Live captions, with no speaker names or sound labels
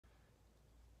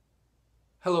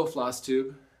Hello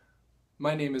Flosstube,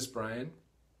 my name is Brian.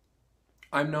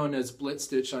 I'm known as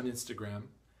blitstitch on Instagram,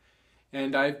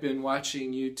 and I've been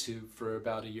watching YouTube for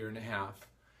about 1.5 years.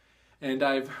 And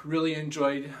I've really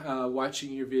enjoyed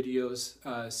watching your videos,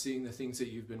 seeing the things that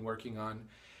you've been working on,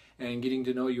 and getting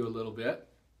to know you a little bit.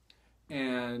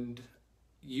 And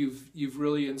you've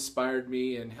really inspired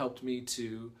me and helped me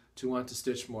to want to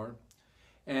stitch more.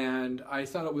 And I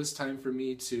thought it was time for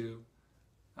me to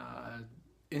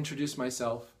introduce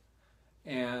myself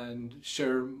and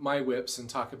share my whips and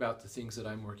talk about the things that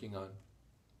I'm working on.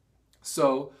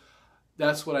 So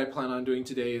that's what I plan on doing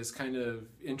today, is kind of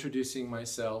introducing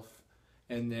myself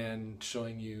and then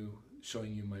showing you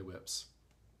my whips.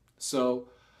 So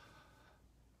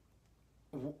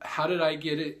how did I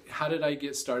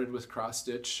get started with cross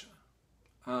stitch?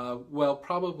 Well,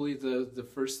 probably the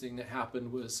first thing that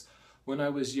happened was when I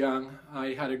was young, I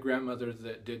had a grandmother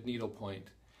that did needlepoint,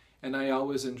 and I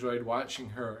always enjoyed watching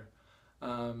her.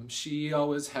 She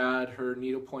always had her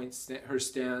needlepoint her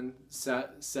stand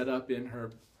set up in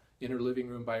her living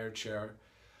room by her chair,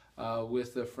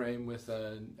 with a frame with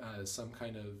some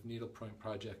kind of needlepoint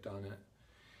project on it.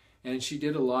 And she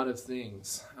did a lot of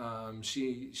things.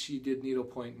 She did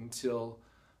needlepoint until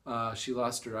she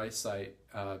lost her eyesight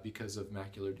because of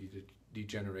macular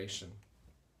degeneration.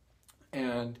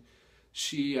 And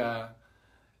I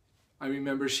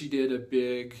remember she did a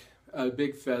big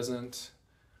pheasant.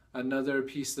 Another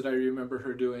piece that I remember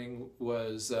her doing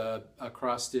was a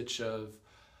cross stitch of,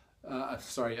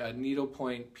 a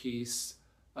needlepoint piece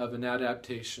of an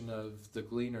adaptation of The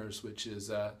Gleaners, which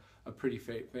is a pretty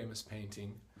famous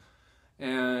painting.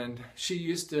 And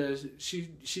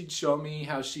she'd show me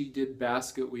how she did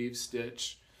basket weave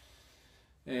stitch.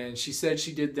 And she said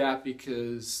she did that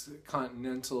because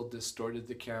Continental distorted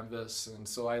the canvas, and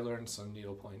so I learned some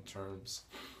needlepoint terms.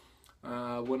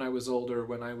 When I was older,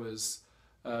 when I was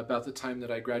about the time that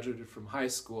I graduated from high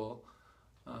school,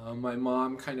 my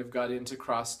mom kind of got into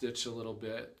cross stitch a little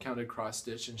bit, counted cross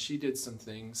stitch, and she did some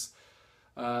things.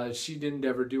 She didn't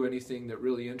ever do anything that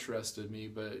really interested me,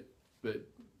 but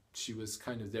she was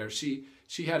kind of there. She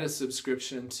had a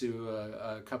subscription to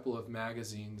a couple of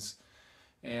magazines,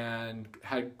 and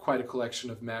had quite a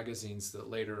collection of magazines that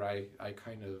later I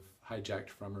kind of hijacked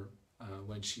from her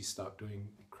when she stopped doing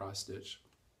cross stitch.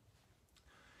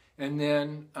 And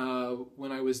then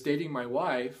when I was dating my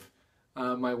wife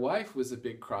was a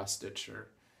big cross stitcher,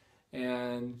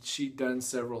 and she'd done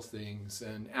several things.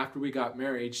 And after we got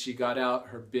married, she got out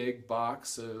her big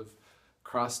box of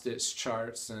cross stitch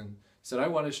charts and said, "I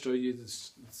want to show you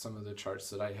some of the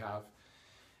charts that I have."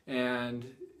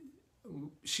 And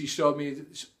she showed me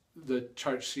the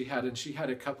charts she had, and she had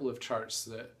a couple of charts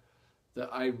that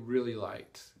I really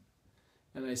liked.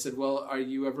 And I said, "Well, are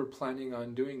you ever planning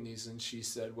on doing these?" And she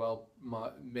said, "Well,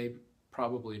 maybe,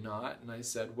 probably not." And I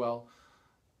said, "Well,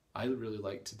 I really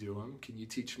like to do them. Can you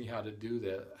teach me how to do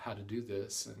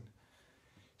this?" And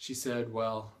she said,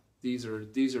 "Well, these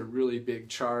are really big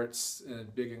charts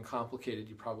and big and complicated.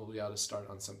 You probably ought to start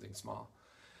on something small."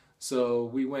 So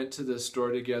we went to the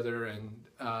store together, and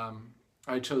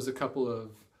I chose a couple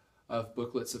of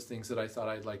booklets of things that I thought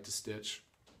I'd like to stitch.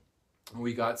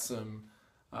 We got some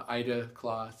Ida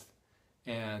cloth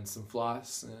and some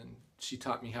floss, and she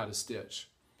taught me how to stitch.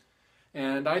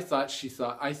 And I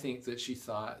think that she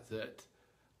thought that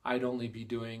I'd only be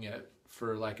doing it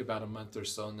for like about a month or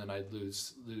so, and then I'd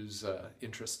lose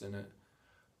interest in it.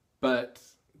 But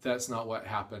that's not what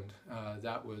happened.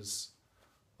 That was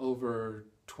over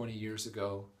 20 years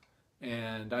ago,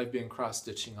 and I've been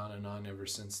cross-stitching on and on ever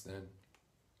since then.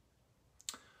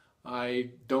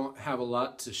 I don't have a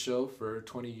lot to show for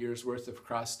 20 years worth of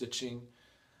cross-stitching.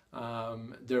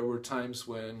 There were times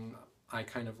when I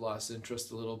kind of lost interest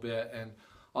a little bit, and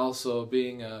also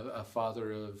being a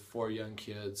father of 4 young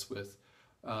kids with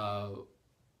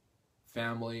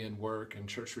family and work and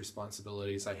church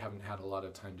responsibilities, I haven't had a lot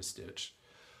of time to stitch.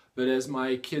 But as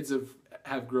my kids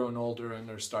have grown older and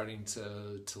are starting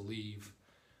to leave,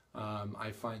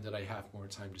 I find that I have more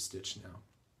time to stitch now.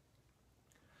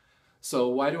 So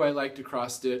why do I like to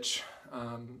cross stitch?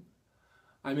 I'm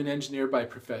an engineer by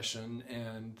profession,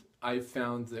 and I've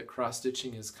found that cross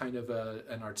stitching is kind of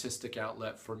an artistic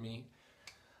outlet for me.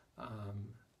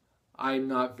 I'm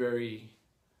not very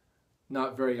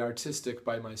artistic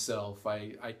by myself.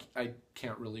 I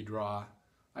can't really draw.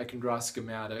 I can draw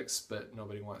schematics, but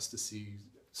nobody wants to see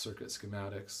circuit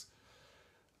schematics.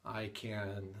 I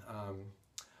can,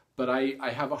 but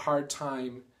I have a hard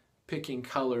time picking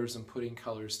colors and putting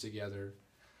colors together.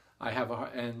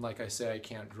 And like I say, I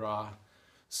can't draw.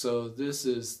 So this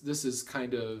is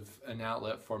kind of an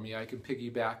outlet for me. I can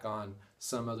piggyback on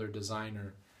some other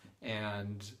designer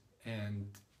and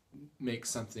make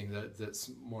something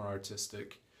that's more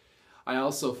artistic. I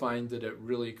also find that it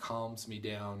really calms me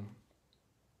down.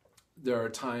 There are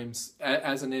times,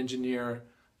 as an engineer,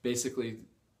 basically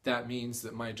that means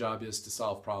that my job is to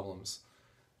solve problems.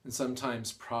 And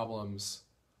sometimes problems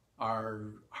are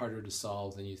harder to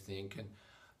solve than you think. And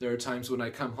there are times when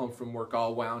I come home from work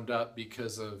all wound up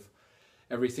because of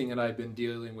everything that I've been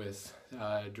dealing with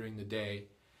during the day.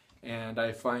 And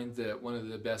I find that one of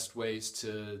the best ways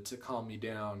to calm me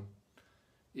down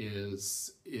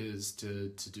is to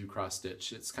do cross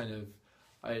stitch. It's kind of,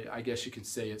 I guess you could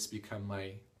say it's become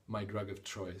my drug of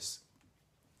choice.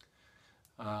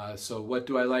 So what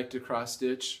do I like to cross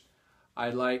stitch? I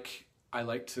like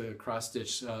to cross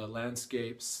stitch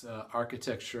landscapes,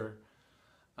 architecture.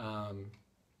 I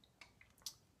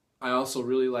also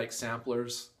really like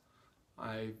samplers.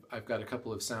 I've got a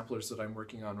couple of samplers that I'm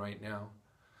working on right now,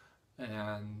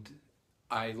 and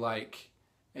I like,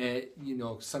 you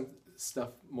know, some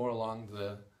stuff more along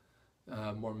the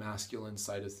more masculine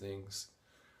side of things.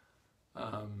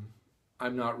 I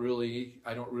don't really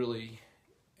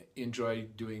enjoy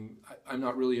doing. I'm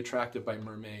not really attracted by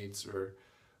mermaids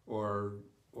or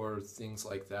things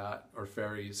like that, or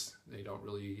fairies. They don't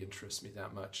really interest me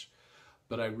that much.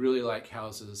 But I really like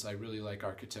houses, I really like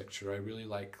architecture, I really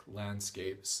like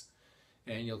landscapes.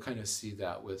 And you'll kind of see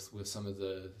that with some of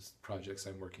the projects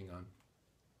I'm working on.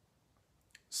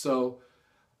 So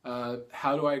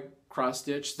how do I cross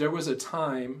stitch? There was a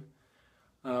time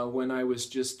when I was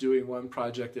just doing one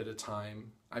project at a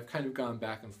time. I've kind of gone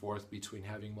back and forth between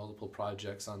having multiple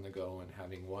projects on the go and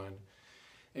having one.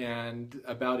 And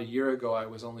about a year ago, I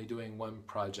was only doing one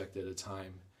project at a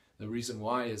time. The reason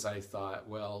why is I thought,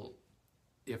 well,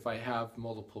 if I have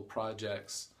multiple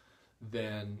projects,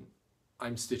 then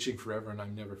I'm stitching forever and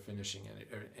I'm never finishing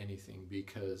anything,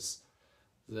 because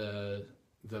the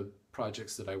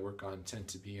projects that I work on tend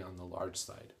to be on the large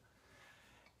side.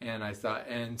 And I thought,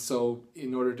 and so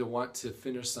in order to want to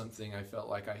finish something, I felt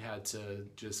like I had to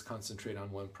just concentrate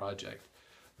on one project.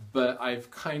 But I've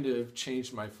kind of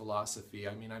changed my philosophy.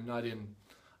 I mean, I'm not in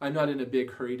a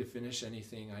big hurry to finish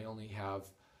anything. I only have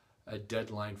a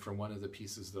deadline for one of the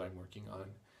pieces that I'm working on.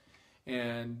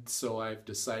 And so I've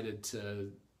decided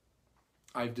to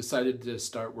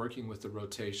start working with the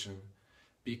rotation,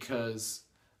 because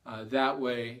that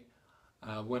way,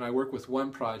 when I work with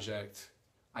one project,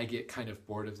 I get kind of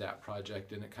bored of that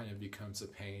project and it kind of becomes a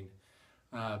pain.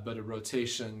 But a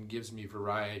rotation gives me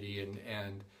variety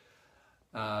and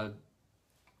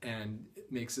it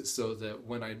makes it so that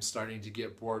when I'm starting to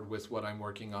get bored with what I'm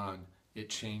working on, it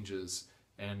changes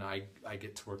and I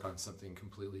get to work on something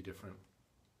completely different.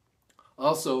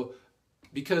 Also,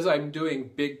 because I'm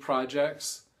doing big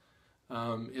projects,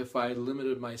 if I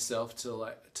limited myself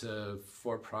to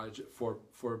four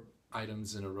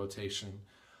items in a rotation,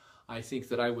 I think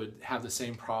that I would have the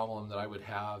same problem that I would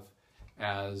have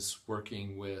as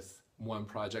working with one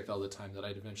project all the time, that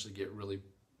I'd eventually get really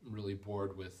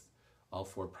bored with all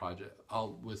four projects,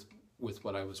 with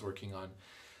what I was working on.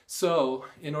 So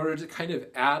in order to kind of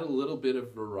add a little bit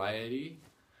of variety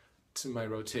to my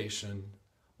rotation,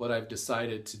 what I've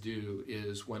decided to do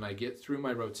is when I get through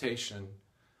my rotation,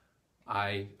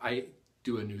 I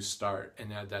do a new start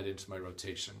and add that into my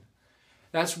rotation.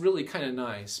 That's really kind of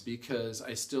nice, because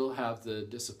I still have the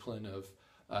discipline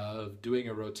of doing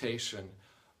a rotation,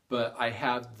 but I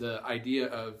have the idea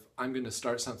of I'm going to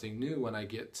start something new when I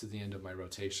get to the end of my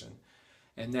rotation.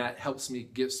 And that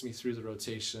gets me through the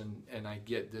rotation, and I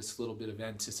get this little bit of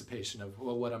anticipation of,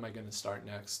 well, what am I going to start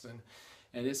next? And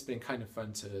it's been kind of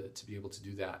fun to be able to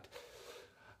do that.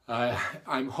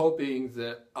 I'm hoping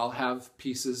that I'll have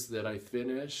pieces that I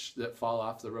finish that fall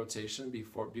off the rotation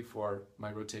before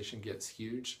my rotation gets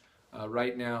huge.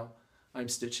 Right now, I'm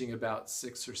stitching about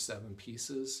 6 or 7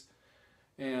 pieces,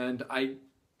 and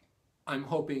I'm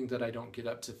hoping that I don't get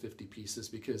up to 50 pieces,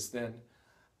 because then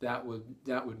that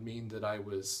would mean that I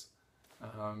was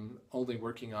only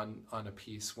working on a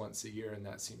piece once a year, and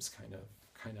that seems kind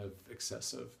of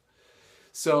excessive.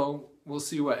 So we'll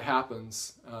see what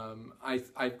happens.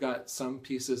 I've got some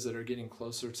pieces that are getting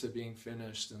closer to being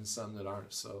finished and some that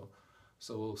aren't, so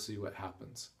we'll see what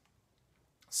happens.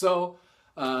 So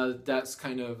that's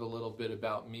kind of a little bit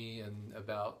about me and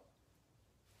about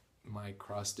my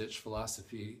cross-stitch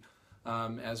philosophy.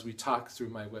 As we talk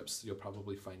through my whips, you'll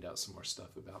probably find out some more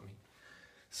stuff about me.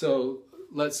 So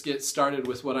let's get started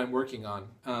with what I'm working on.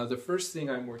 The first thing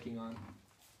I'm working on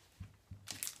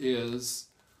is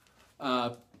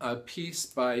a piece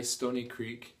by Stoney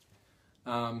Creek.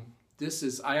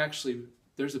 There's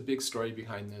a big story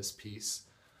behind this piece.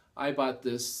 I bought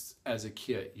this as a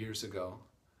kit years ago.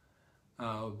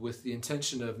 with the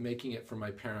intention of making it for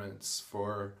my parents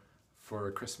for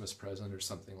a Christmas present or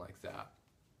something like that.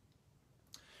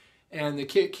 And the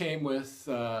kit came with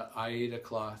Aida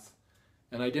cloth,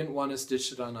 and I didn't want to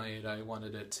stitch it on Aida. I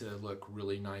wanted it to look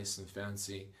really nice and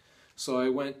fancy. So I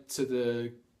went to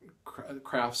the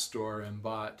craft store and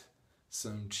bought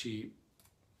some cheap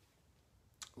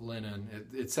linen.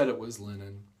 It said it was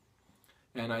linen,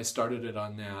 and I started it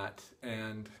on that,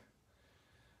 and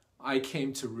I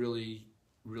came to really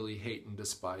hate and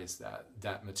despise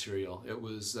that material. It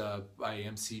was by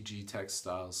MCG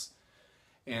Textiles,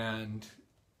 and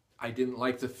I didn't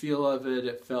like the feel of it.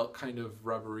 It felt kind of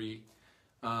rubbery.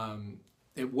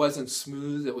 It wasn't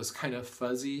smooth. It was kind of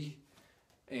fuzzy,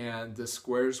 and the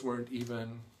squares weren't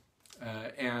even.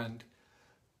 And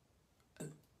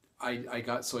I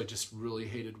just really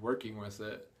hated working with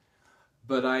it.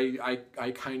 But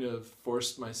I kind of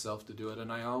forced myself to do it,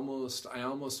 and I almost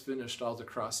finished all the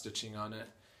cross stitching on it,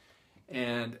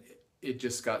 and it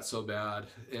just got so bad,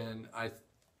 and I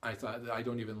thought, I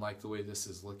don't even like the way this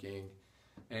is looking.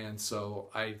 And so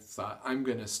I thought, I'm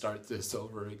going to start this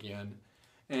over again.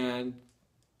 And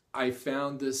I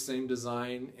found this same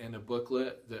design in a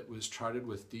booklet that was charted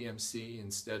with DMC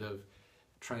instead of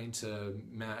trying to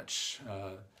match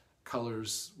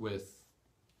colors with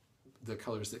the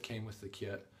colors that came with the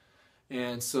kit.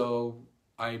 And so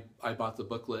I bought the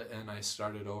booklet and I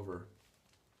started over.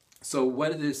 So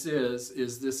what this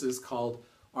is called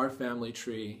Our Family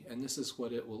Tree, and this is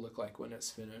what it will look like when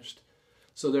it's finished.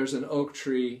 So there's an oak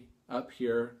tree up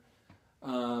here,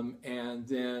 and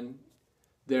then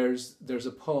there's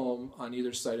a poem on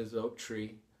either side of the oak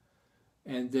tree,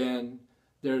 and then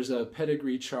there's a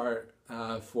pedigree chart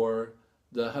for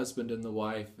the husband and the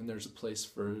wife, and there's a place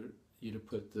for you to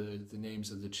put the names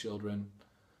of the children.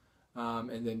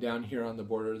 And then down here on the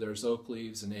border there's oak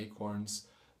leaves and acorns.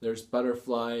 There's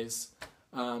butterflies.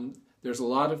 There's a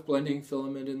lot of blending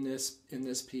filament in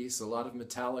this piece, a lot of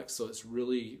metallic, so it's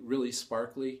really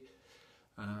sparkly.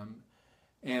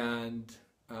 And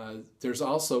there's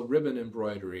also ribbon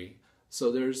embroidery.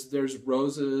 So there's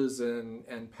roses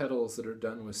and petals that are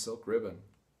done with silk ribbon.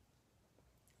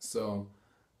 So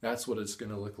that's what it's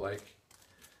going to look like.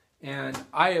 And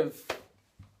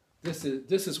this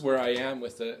is where I am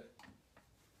with it.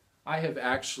 I have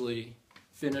actually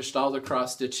finished all the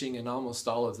cross stitching and almost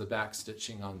all of the back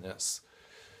stitching on this.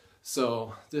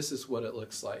 So this is what it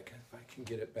looks like. If I can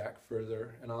get it back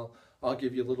further, and I'll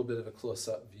give you a little bit of a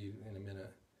close-up view in a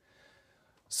minute.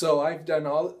 So I've done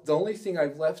the only thing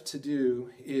I've left to do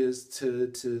is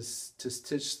to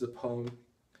stitch the poem,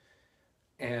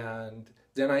 and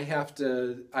then I have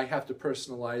to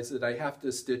personalize it. I have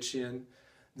to stitch in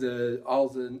all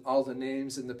the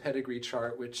names in the pedigree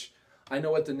chart, which I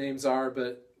know what the names are,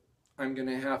 but I'm going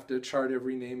to have to chart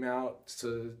every name out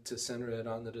to center it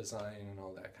on the design and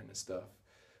all that kind of stuff.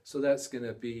 So that's going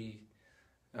to be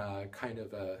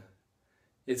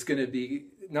it's going to be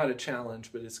not a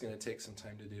challenge, but it's going to take some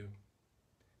time to do.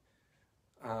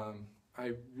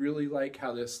 I really like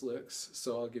how this looks,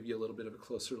 so I'll give you a little bit of a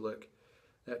closer look.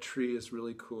 That tree is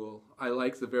really cool. I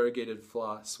like the variegated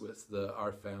floss with the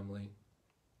Our Family.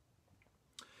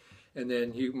 And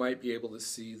then you might be able to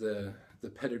see the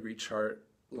pedigree chart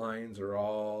lines are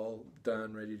all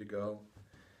done, ready to go.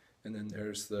 And then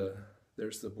there's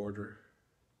the border.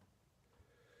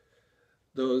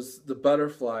 The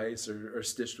butterflies are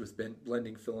stitched with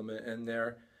blending filament, and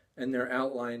they're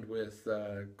outlined with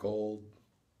gold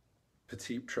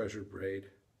petite treasure braid,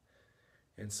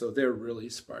 and so they're really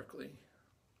sparkly.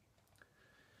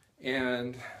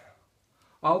 And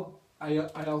I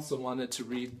also wanted to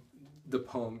read the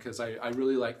poem because I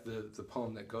really like the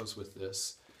poem that goes with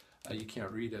this. You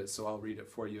can't read it, so I'll read it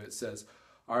for you. It says,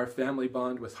 "Our family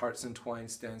bond with hearts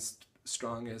entwined stands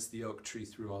strong as the oak tree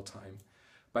through all time.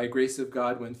 By grace of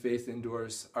God, when faith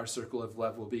endures, our circle of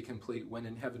love will be complete, when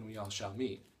in heaven we all shall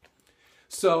meet."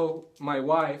 So my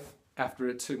wife, after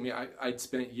it took me, I'd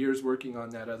spent years working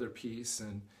on that other piece,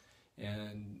 and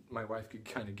my wife could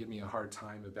kind of give me a hard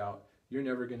time about, you're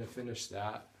never going to finish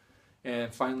that.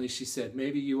 And finally she said,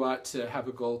 maybe you ought to have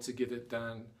a goal to get it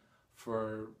done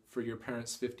for your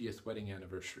parents' 50th wedding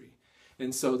anniversary.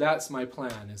 And so that's my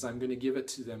plan, is I'm going to give it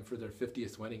to them for their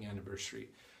 50th wedding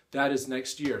anniversary. That is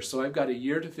next year. So I've got a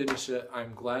year to finish it.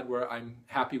 I'm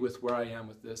happy with where I am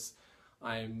with this.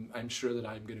 I'm sure that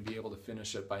I'm going to be able to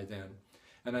finish it by then.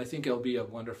 And I think it'll be a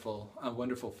wonderful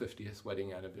 50th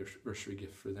wedding anniversary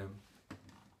gift for them.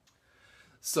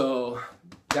 So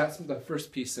that's the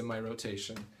first piece in my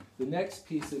rotation. The next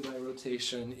piece in my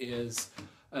rotation is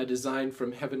a design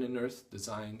from Heaven and Earth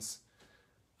Designs.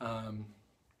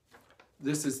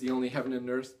 This is the only Heaven and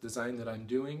Earth design that I'm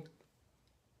doing.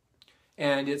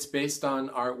 And it's based on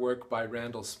artwork by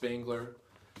Randal Spangler,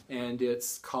 and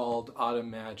it's called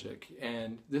Autumn Magic.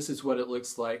 And this is what it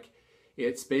looks like.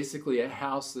 It's basically a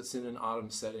house that's in an autumn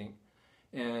setting.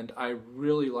 And I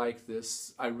really like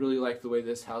this. I really like the way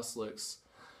this house looks.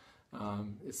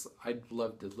 I'd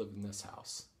love to live in this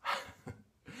house.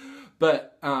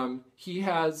 But he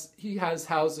has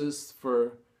houses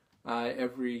for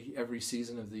every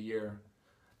season of the year.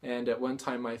 And at one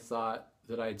time I thought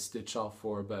that I'd stitch all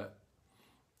 4, but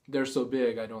they're so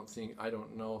big I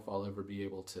don't know if I'll ever be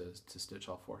able to stitch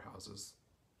all 4 houses.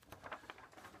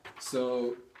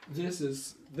 So this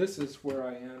is where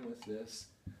I am with this.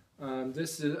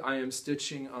 I am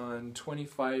stitching on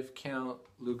 25 count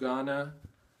Lugana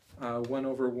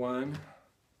 1/1,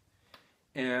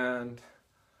 and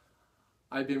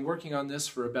I've been working on this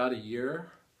for about a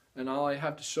year, and all I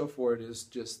have to show for it is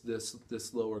just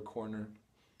this lower corner.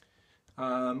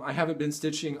 I haven't been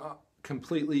stitching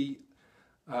completely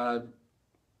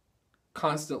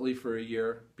constantly for a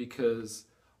year because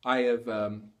I've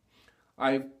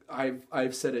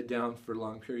set it down for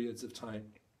long periods of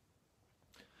time.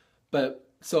 But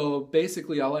so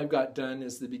basically all I've got done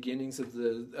is the beginnings of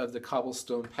the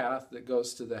cobblestone path that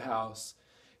goes to the house,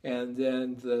 and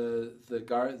then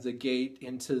the gate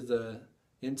into the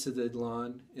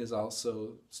lawn is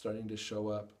also starting to show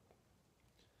up.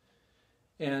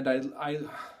 And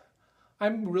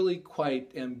I'm really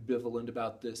quite ambivalent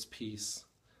about this piece,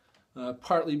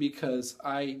 partly because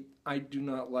I do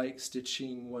not like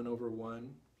stitching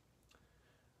 1/1.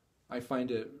 I find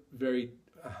it very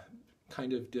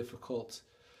kind of difficult.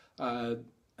 I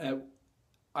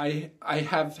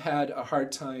have had a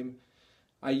hard time.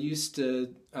 I used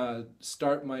to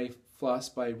start my floss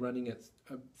by running it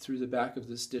through the back of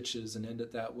the stitches and end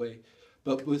it that way.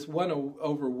 But with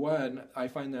 1/1, I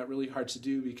find that really hard to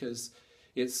do because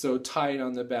it's so tight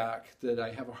on the back that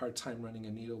I have a hard time running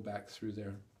a needle back through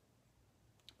there.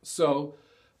 So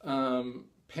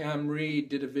Pam Reed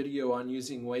did a video on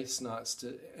using waist knots,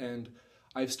 and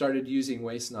I've started using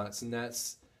waist knots, and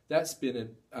that's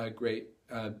been a great,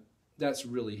 that's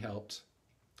really helped.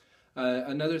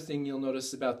 Another thing you'll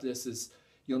notice about this is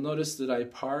you'll notice that I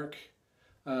park.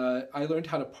 I learned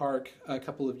how to park a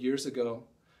couple of years ago,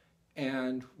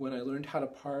 and when I learned how to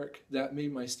park, that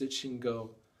made my stitching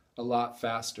go a lot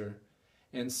faster.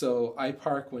 And so I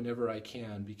park whenever I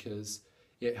can because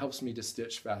it helps me to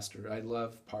stitch faster. I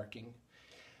love parking.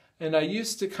 And I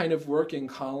used to kind of work in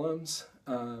columns,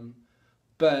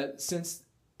 but since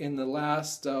in the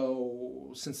last,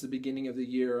 since the beginning of the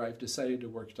year, I've decided to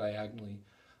work diagonally.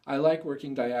 I like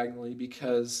working diagonally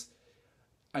because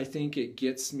I think it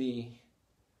gets me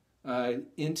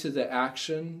into the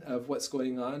action of what's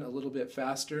going on a little bit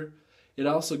faster. It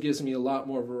also gives me a lot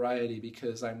more variety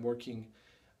because I'm working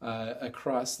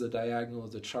across the diagonal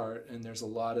of the chart, and there's a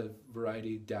lot of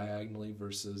variety diagonally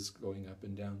versus going up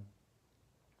and down.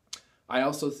 I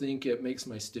also think it makes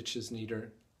my stitches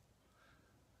neater,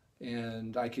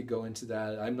 and I could go into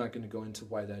that. I'm not going to go into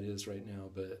why that is right now,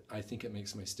 but I think it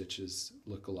makes my stitches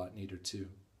look a lot neater too.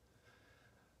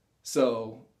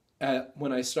 So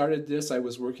when I started this, I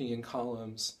was working in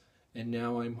columns, and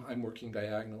now I'm working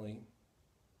diagonally.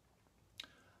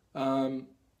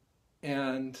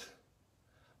 And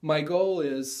my goal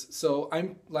is, so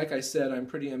like I said, I'm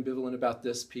pretty ambivalent about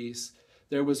this piece.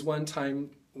 There was one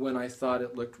time when I thought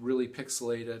it looked really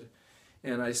pixelated,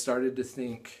 and I started to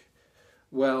think,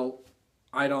 well,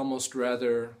 I'd almost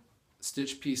rather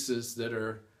stitch pieces that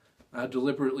are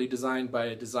deliberately designed by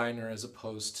a designer as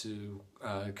opposed to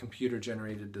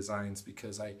computer-generated designs,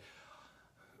 because I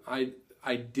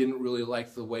didn't really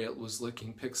like the way it was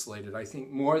looking pixelated. I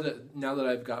think now that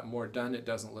I've got more done, it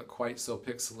doesn't look quite so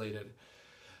pixelated.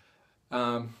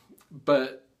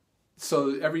 But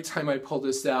so every time I pull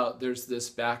this out, there's this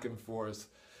back and forth.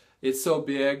 It's so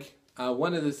big.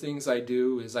 One of the things I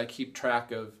do is I keep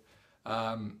track of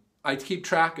how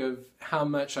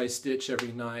much I stitch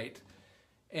every night,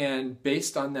 and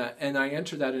based on that, and I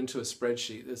enter that into a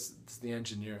spreadsheet. This is the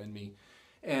engineer in me.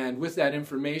 And with that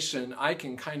information, I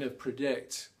can kind of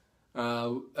predict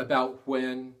about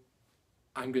when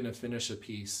I'm going to finish a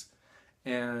piece.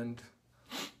 And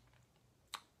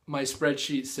my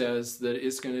spreadsheet says that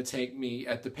it's going to take me,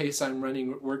 at the pace I'm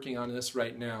working on this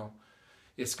right now,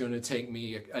 it's going to take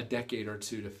me a decade or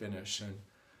two to finish. And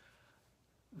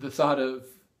the thought of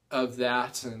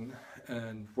that and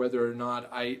whether or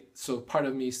not so part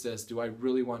of me says, do I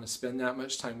really want to spend that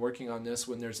much time working on this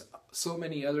when there's so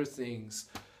many other things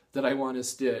that I want to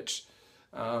stitch?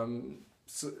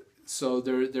 So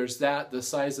there's that, the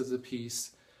size of the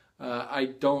piece. I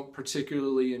don't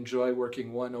particularly enjoy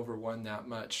working 1/1 that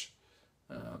much.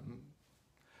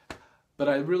 but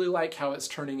I really like how it's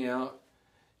turning out,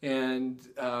 and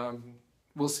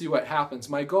we'll see what happens.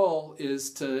 My goal is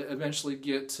to eventually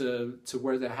get to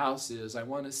where the house is. I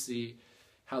want to see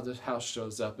how the house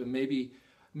shows up, and maybe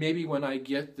when I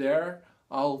get there,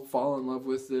 I'll fall in love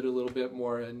with it a little bit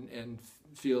more and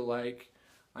feel like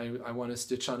I want to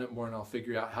stitch on it more, and I'll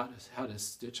figure out how to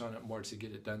stitch on it more to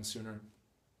get it done sooner.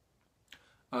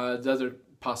 The other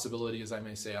possibility is I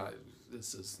may say,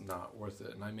 this is not worth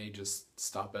it, and I may just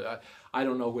stop it. I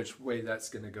don't know which way that's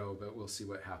going to go, but we'll see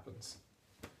what happens.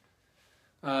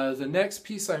 The next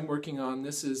piece I'm working on,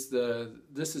 this is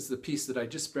the piece that I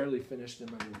just barely finished in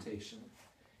my rotation,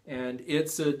 and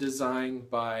it's a design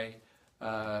by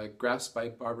Graphs by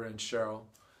Barbara and Cheryl.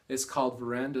 It's called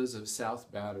Verandas of South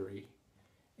Battery,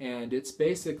 and it's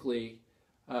basically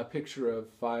a picture of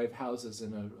 5 houses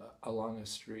along a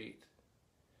street.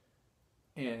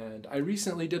 And I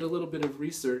recently did a little bit of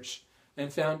research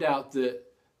and found out that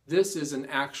this is an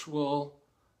actual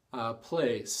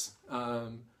place.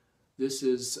 This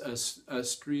is a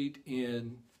street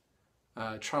in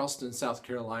Charleston, South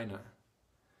Carolina.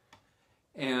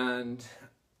 And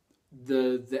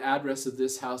the address of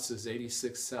this house is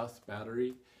 86 South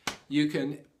Battery. You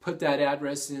can put that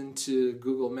address into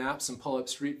Google Maps and pull up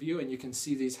Street View, and you can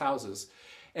see these houses.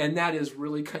 And that is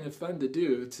really kind of fun to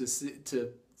do, to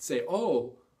say,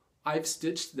 oh, I've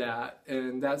stitched that,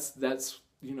 and that's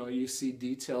you know, you see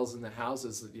details in the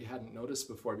houses that you hadn't noticed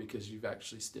before because you've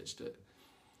actually stitched it.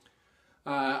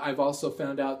 I've also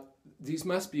found out these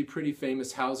must be pretty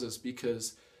famous houses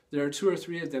because there are 2 or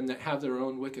 3 of them that have their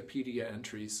own Wikipedia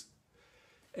entries.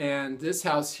 And this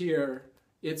house here,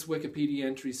 its Wikipedia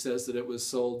entry says that it was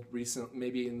sold recently,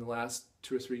 maybe in the last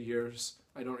 2 or 3 years.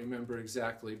 I don't remember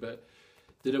exactly, but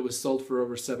that it was sold for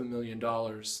over $7 million,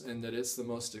 and that it's the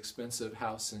most expensive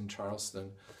house in Charleston.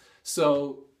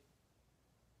 So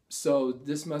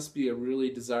this must be a really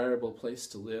desirable place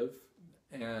to live,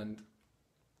 and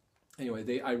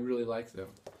anyway, I really like them.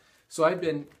 So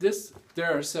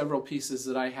there are several pieces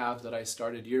that I have that I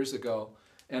started years ago,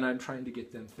 and I'm trying to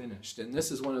get them finished. And this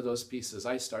is one of those pieces.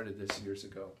 I started this years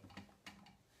ago.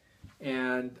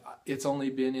 And it's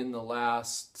only been in the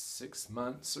last 6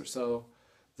 months or so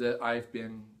that I've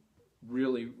been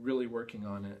really, really working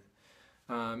on it.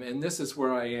 And this is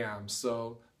where I am.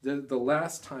 So the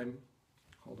last time,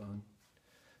 hold on.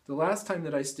 The last time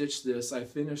that I stitched this, I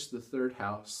finished the 3rd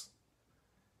house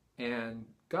and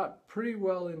got pretty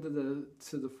well into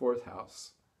the 4th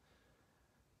house.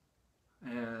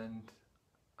 And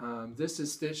this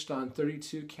is stitched on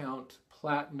 32 count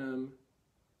platinum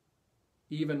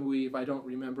Evenweave. I don't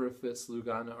remember if it's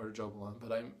Lugana or Jobalon,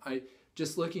 but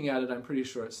just looking at it, I'm pretty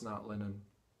sure it's not linen.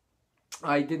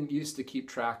 I didn't used to keep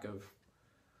track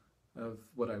of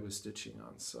what I was stitching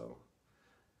on,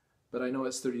 but I know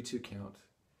it's 32 count.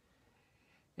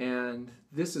 And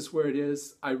this is where it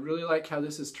is. I really like how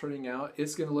this is turning out.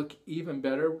 It's going to look even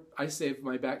better. I saved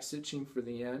my back stitching for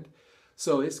the end,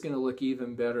 so it's going to look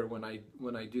even better when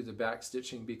I do the back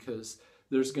stitching, because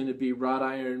there's going to be wrought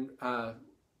iron,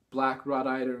 black wrought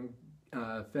iron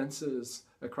fences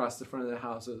across the front of the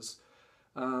houses.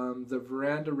 The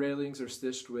veranda railings are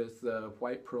stitched with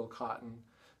white pearl cotton,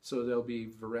 so there'll be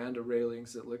veranda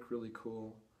railings that look really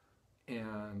cool,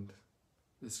 and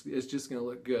it's just going to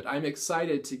look good. I'm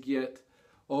excited to get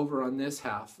over on this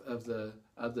half of the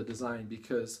design,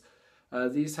 because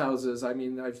these houses, I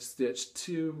mean, I've stitched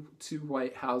two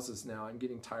white houses now. I'm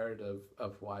getting tired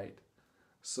of white,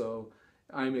 so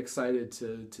I'm excited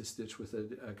to stitch with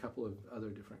a couple of other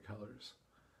different colors.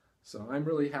 So I'm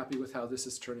really happy with how this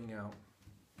is turning out.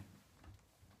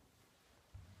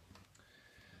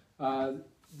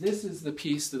 This is the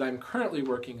piece that I'm currently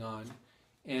working on,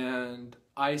 and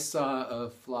I saw a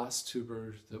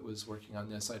Flosstuber that was working on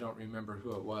this. I don't remember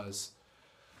who it was,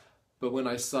 but when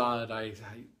I saw it, I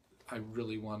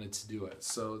really wanted to do it.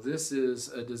 So this is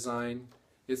a design.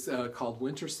 It's called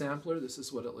Winter Sampler. This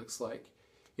is what it looks like.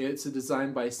 It's a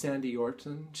design by Sandy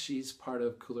Orton. She's part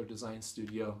of Kooler Design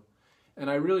Studio,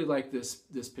 and I really like this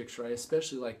picture. I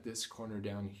especially like this corner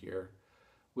down here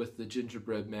with the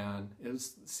gingerbread man. It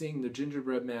was seeing the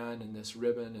gingerbread man and this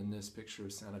ribbon and this picture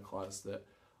of Santa Claus that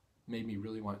made me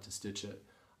really want to stitch it.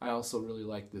 I also really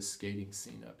like this skating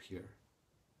scene up here.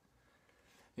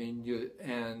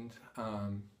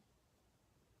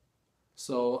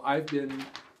 So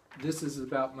this is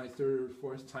about my 3rd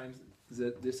or 4th time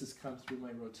that this has come through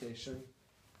my rotation,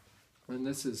 and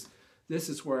this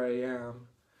is where I am.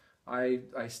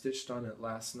 I stitched on it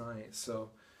last night,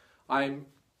 so I'm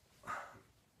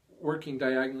working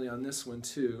diagonally on this one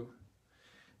too.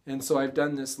 And so I've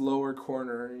done this lower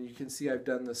corner, and you can see I've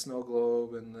done the snow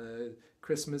globe and the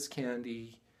Christmas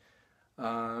candy.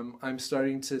 I'm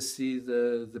starting to see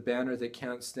the banner that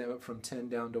counts down from 10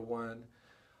 down to 1.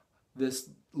 This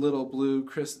little blue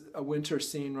winter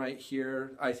scene right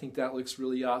here, I think that looks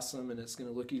really awesome, and it's going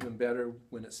to look even better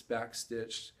when it's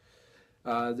backstitched.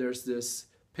 There's this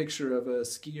picture of a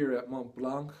skier at Mont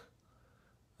Blanc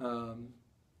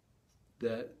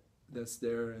that's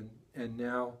there, and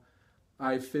now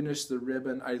I finished the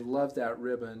ribbon. I love that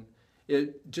ribbon.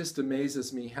 It just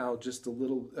amazes me how just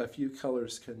a few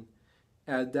colors can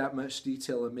add that much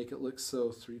detail and make it look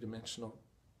so three-dimensional.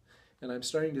 And I'm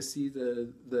starting to see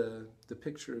the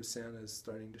picture of Santa is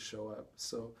starting to show up.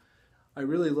 So I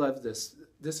really love this.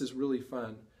 This is really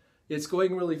fun. It's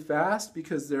going really fast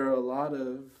because there are a lot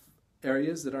of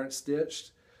areas that aren't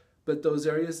stitched, but those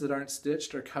areas that aren't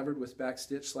stitched are covered with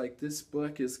backstitch. Like this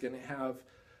book is going to have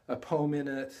a poem in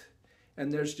it,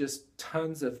 and there's just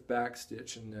tons of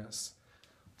backstitch in this.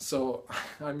 So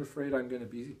I'm afraid I'm going to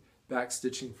be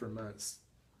backstitching for months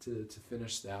to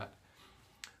finish that,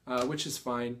 which is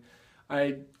fine.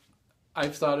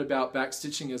 I've thought about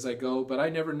backstitching as I go, but I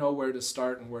never know where to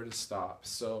start and where to stop.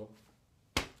 So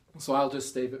I'll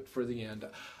just save it for the end.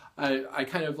 I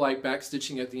kind of like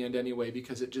backstitching at the end anyway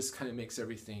because it just kind of makes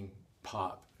everything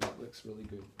pop. It looks really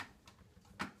good.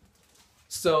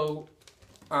 So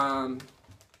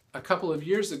a couple of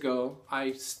years ago,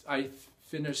 I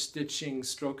finished stitching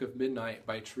Stroke of Midnight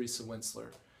by Teresa Wentzler.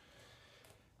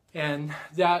 And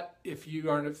that, if you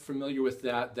aren't familiar with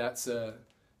that, that's a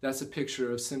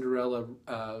picture of Cinderella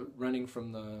running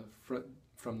from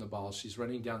the ball. She's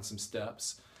running down some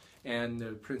steps, and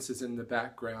the prince is in the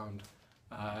background,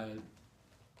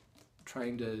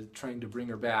 trying to bring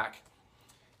her back.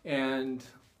 And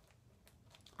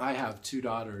I have two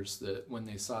daughters that when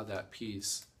they saw that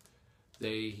piece,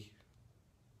 they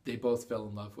both fell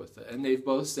in love with it, and they've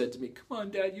both said to me, "Come on,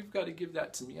 Dad, you've got to give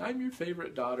that to me. I'm your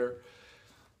favorite daughter."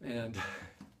 And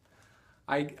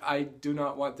I do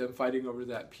not want them fighting over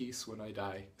that piece when I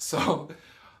die. So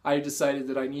I decided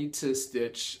that I need to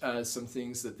stitch some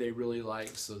things that they really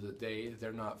like so that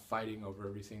they're not fighting over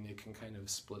everything. They can kind of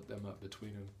split them up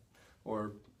between them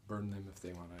or burn them if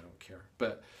they want. I don't care.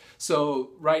 But so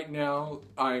right now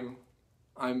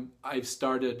I've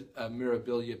started a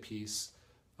Mirabilia piece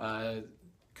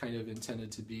kind of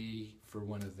intended to be for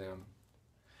one of them.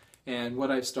 And what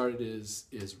I've started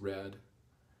is red.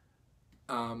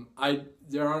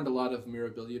 There aren't a lot of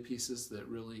Mirabilia pieces that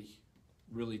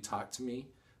really talk to me,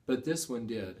 but this one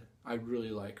did. I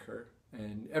really like her,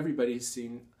 and everybody's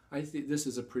seen. I think this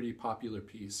is a pretty popular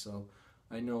piece, so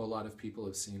I know a lot of people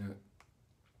have seen it.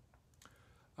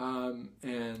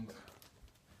 And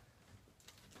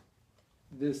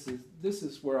this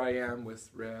is where I am with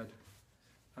red.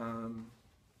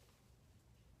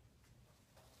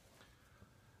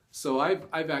 So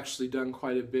I've actually done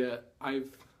quite a bit.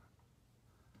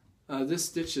 This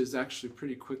stitch is actually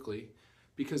pretty quickly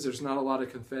because there's not a lot of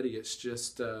confetti. It's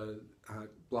just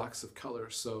blocks of color.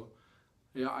 So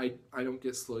yeah, I don't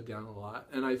get slowed down a lot.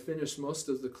 And I finished most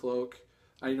of the cloak.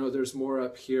 I know there's more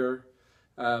up here,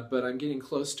 but I'm getting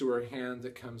close to her hand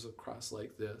that comes across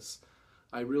like this.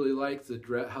 I really like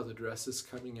how the dress is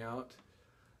coming out,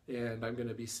 and I'm going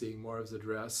to be seeing more of the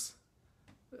dress.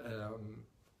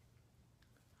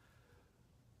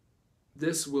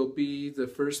 This will be the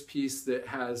first piece that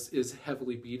is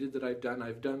heavily beaded that I've done.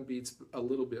 I've done beads a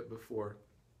little bit before.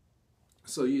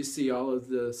 So you see all of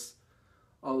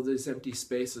these empty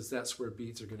spaces, that's where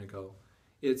beads are going to go.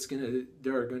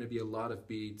 There are going to be a lot of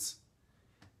beads.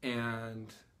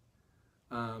 And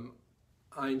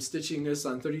I'm stitching this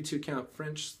on 32 count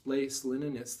French lace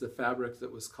linen. It's the fabric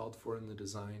that was called for in the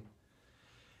design.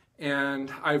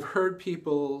 And I've heard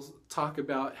people talk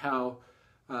about how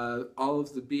all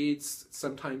of the beads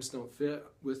sometimes don't fit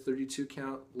with 32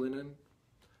 count linen.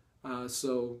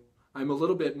 So I'm a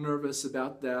little bit nervous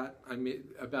about that,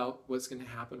 about what's going to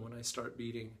happen when I start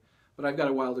beading. But I've got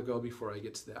a while to go before I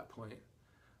get to that point.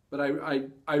 But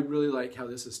I really like how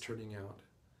this is turning out.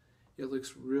 It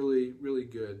looks really, really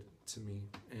good to me.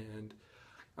 And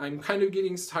I'm kind of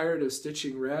getting tired of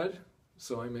stitching red,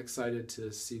 so I'm excited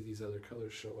to see these other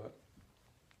colors show up.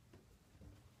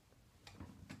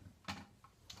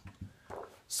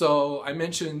 So I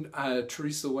mentioned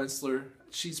Teresa Wentzler.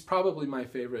 She's probably my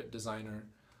favorite designer.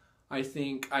 I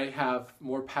think I have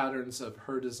more patterns of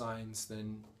her designs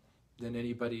than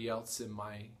anybody else in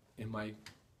my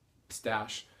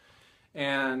stash.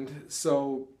 And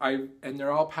so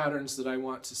they're all patterns that I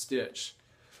want to stitch.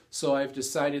 So I've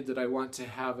decided that I want to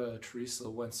have a Teresa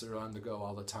Wentzler on the go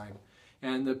all the time.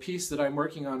 And the piece that I'm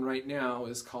working on right now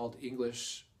is called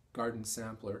English Garden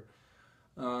Sampler.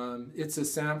 It's a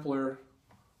sampler.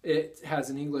 It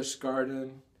has an English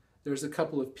garden, There's a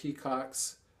couple of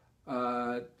peacocks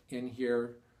in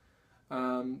here.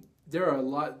 There are a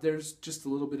lot. There's just a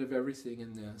little bit of everything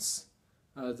in this.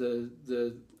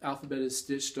 The alphabet is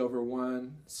stitched over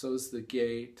one. So is the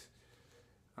gate.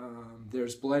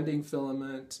 There's blending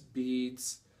filament,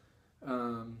 beads.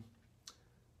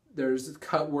 There's a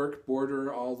cut work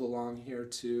border all along here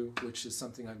too, which is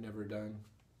something I've never done.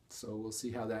 So we'll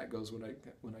see how that goes when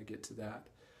I get to that.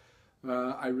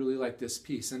 I really like this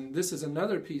piece, and this is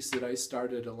another piece that I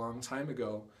started a long time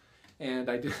ago, and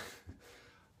I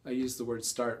used the word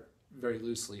start very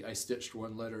loosely. I stitched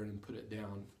one letter and put it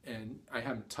down, and I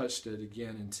haven't touched it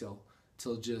again until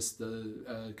just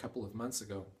a couple of months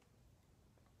ago.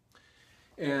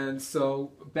 And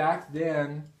so back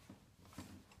then,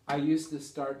 I used to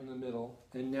start in the middle,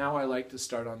 and now I like to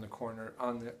start on the corner,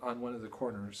 on one of the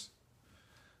corners.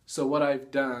 So what I've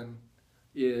done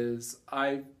is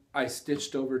I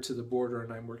stitched over to the border,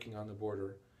 and I'm working on the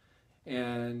border.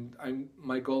 And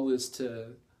my goal is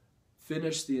to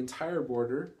finish the entire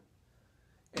border,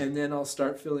 and then I'll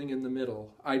start filling in the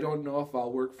middle. I don't know if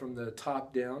I'll work from the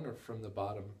top down or from the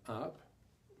bottom up.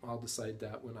 I'll decide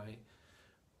that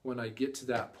when I get to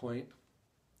that point.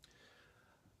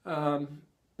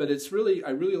 But it's really,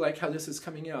 I really like how this is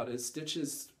coming out. It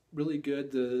stitches really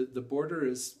good. The border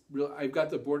is real. I've got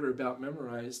the border about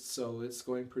memorized, so it's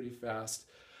going pretty fast.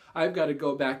 I've got to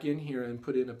go back in here and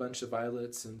put in a bunch of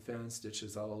violets and fan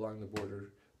stitches all along the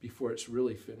border before it's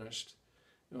really finished.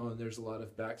 Oh, and there's a lot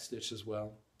of back stitch as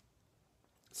well.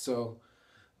 So,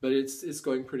 but it's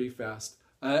going pretty fast.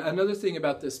 Another thing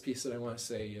about this piece that I want to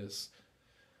say is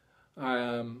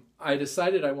I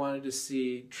decided I wanted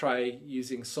to try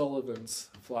using Sullivan's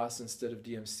floss instead of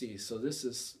DMC. So this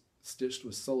is stitched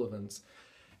with Sullivan's.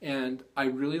 And I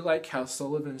really like how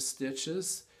Sullivan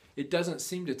stitches. It doesn't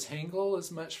seem to tangle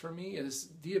as much for me as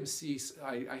DMC.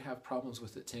 I have problems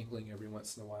with it tangling every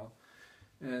once in a while.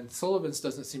 And Sullivan's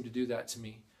doesn't seem to do that to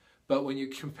me. But when you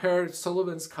compare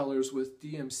Sullivan's colors with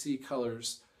DMC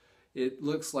colors, it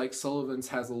looks like Sullivan's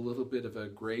has a little bit of a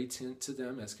gray tint to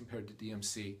them as compared to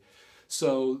DMC.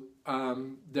 So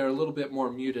they're a little bit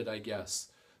more muted, I guess.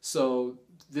 So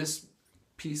this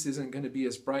piece isn't going to be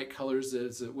as bright colors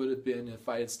as it would have been if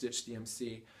I had stitched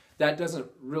DMC. That doesn't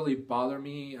really bother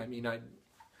me. I mean,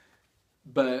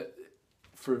 but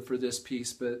for this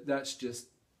piece, but that's just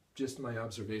my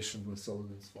observation with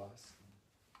Sullivan's floss.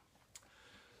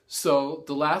 So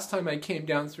the last time I came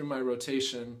down through my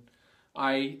rotation,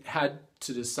 I had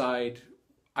to decide,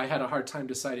 I had a hard time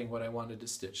deciding what I wanted to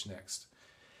stitch next.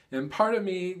 And part of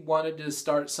me wanted to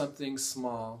start something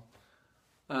small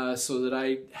so that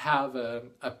I have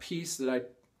a piece that I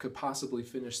could possibly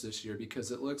finish this year,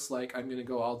 because it looks like I'm going to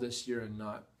go all this year and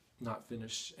not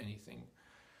finish anything.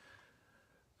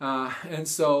 And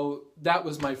so that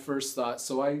was my first thought.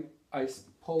 So I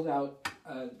pulled out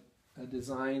a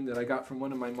design that I got from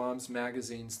one of my mom's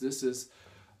magazines. This is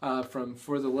from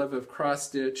For the Love of Cross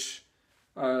Stitch,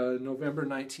 November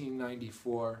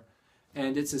 1994.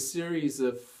 And it's a series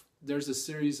of, there's a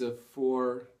series of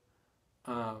 4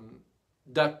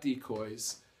 duck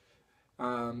decoys.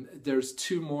 There's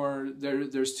 2 more.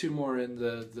 There's 2 more in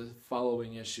the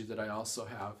following issue that I also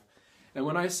have. And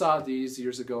when I saw these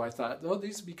years ago, I thought, oh,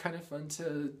 these would be kind of fun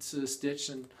to stitch,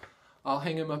 and I'll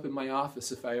hang them up in my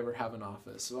office if I ever have an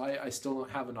office. So I still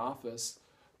don't have an office,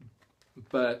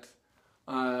 but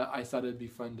I thought it'd be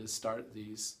fun to start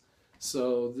these.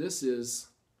 So this is,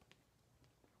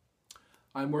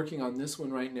 I'm working on this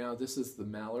one right now. This is the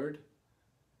Mallard.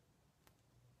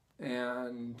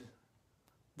 And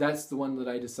that's the one that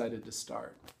I decided to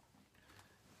start.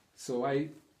 So I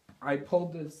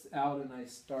pulled this out and I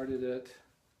started it,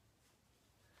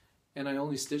 and I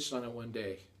only stitched on it one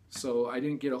day. So I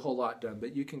didn't get a whole lot done,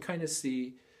 but you can kind of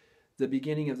see the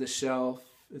beginning of the shelf,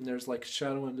 and there's like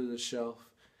shadow under the shelf,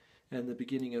 and the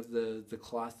beginning of the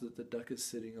cloth that the duck is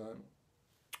sitting on.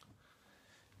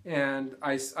 And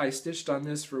I stitched on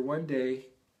this for one day,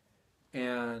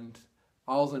 and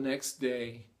all the next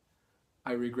day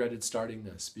I regretted starting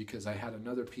this because I had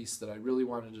another piece that I really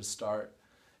wanted to start,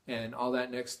 and all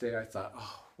that next day I thought,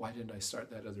 oh, why didn't I start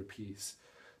that other piece?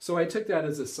 So I took that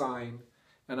as a sign,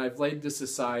 and I've laid this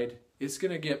aside. It's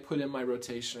going to get put in my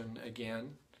rotation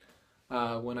again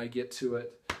when I get to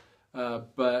it,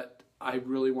 but I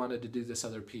really wanted to do this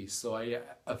other piece, so I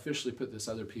officially put this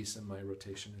other piece in my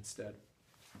rotation instead.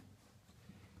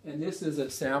 And this is a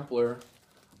sampler.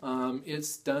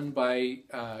 It's done by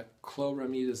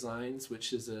CloRaMi Designs,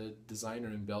 which is a designer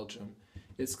in Belgium.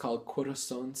 It's called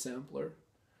Corazon sampler,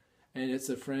 and it's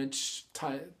a French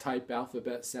type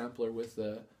alphabet sampler with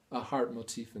a heart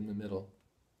motif in the middle.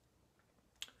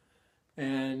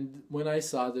 And when I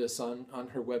saw this on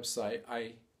her website,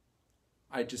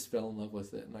 I just fell in love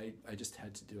with it, and I just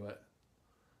had to do it.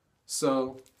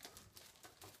 So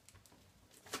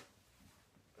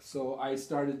I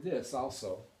started this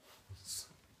also.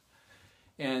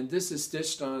 And this is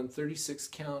stitched on 36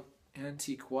 count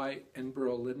antique white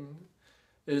Edinburgh linen.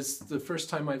 It's the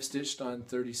first time I've stitched on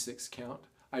 36 count.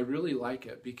 I really like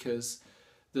it because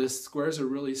the squares are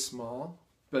really small,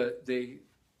 but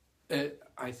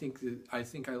I think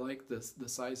I like the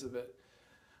size of it.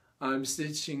 I'm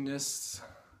stitching this,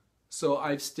 so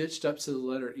I've stitched up to the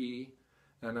letter E,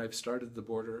 and I've started the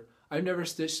border. I've never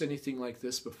stitched anything like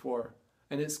this before,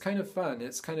 and it's kind of fun.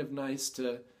 It's kind of nice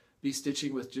to be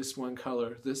stitching with just one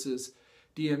color. This is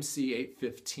DMC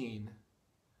 815,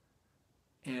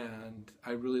 and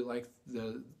I really like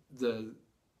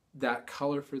that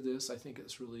color for this. I think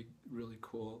it's really, really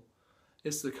cool.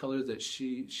 It's the color that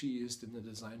she used in the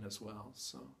design as well.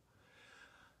 So,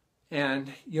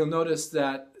 and you'll notice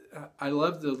that I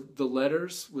love the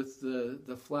letters with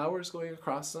the flowers going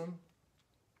across them.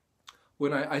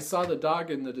 When I saw the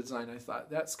dog in the design, I thought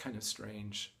that's kind of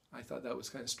strange. I thought that was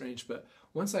kind of strange, but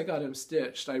once I got him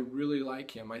stitched, I really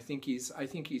like him. I think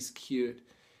he's cute,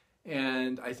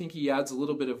 and I think he adds a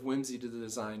little bit of whimsy to the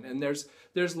design. And there's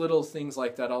little things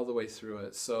like that all the way through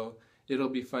it. So it'll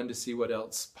be fun to see what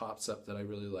else pops up that I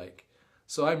really like.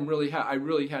 So I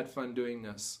really had fun doing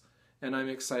this, and I'm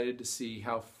excited to see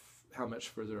how much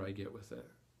further I get with it.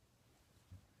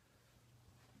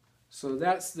 So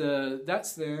that's the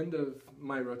end of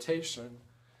my rotation.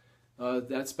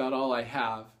 That's about all I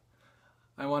have.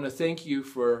 I want to thank you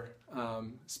for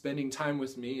spending time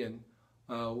with me and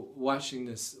watching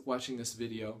this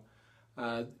video.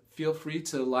 Feel free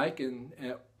to like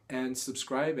and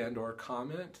subscribe and/or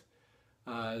comment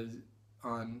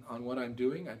on what I'm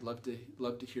doing. I'd love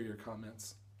to hear your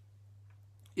comments.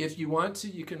 If you want to,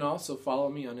 you can also follow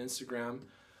me on Instagram.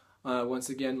 Once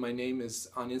again, my name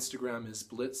on Instagram is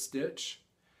blitstitch,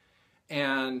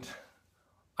 and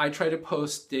I try to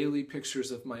post daily pictures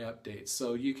of my updates,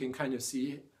 so you can kind of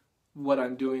see what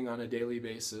I'm doing on a daily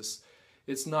basis.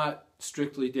 It's not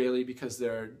strictly daily because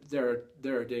there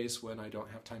are days when I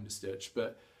don't have time to stitch,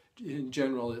 but in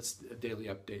general, it's daily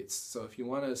updates. So if you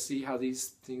want to see how these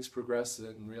things progress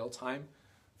in real time,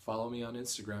 follow me on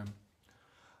Instagram.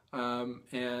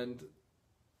 And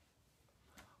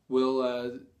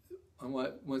we'll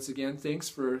once again, thanks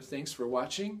for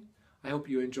watching. I hope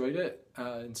you enjoyed it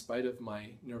in spite of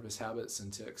my nervous habits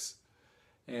and tics,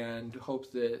 and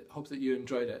hope that you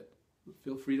enjoyed it.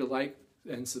 Feel free to like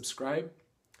and subscribe,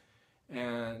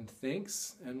 and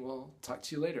thanks, and we'll talk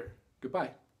to you later.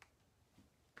 Goodbye.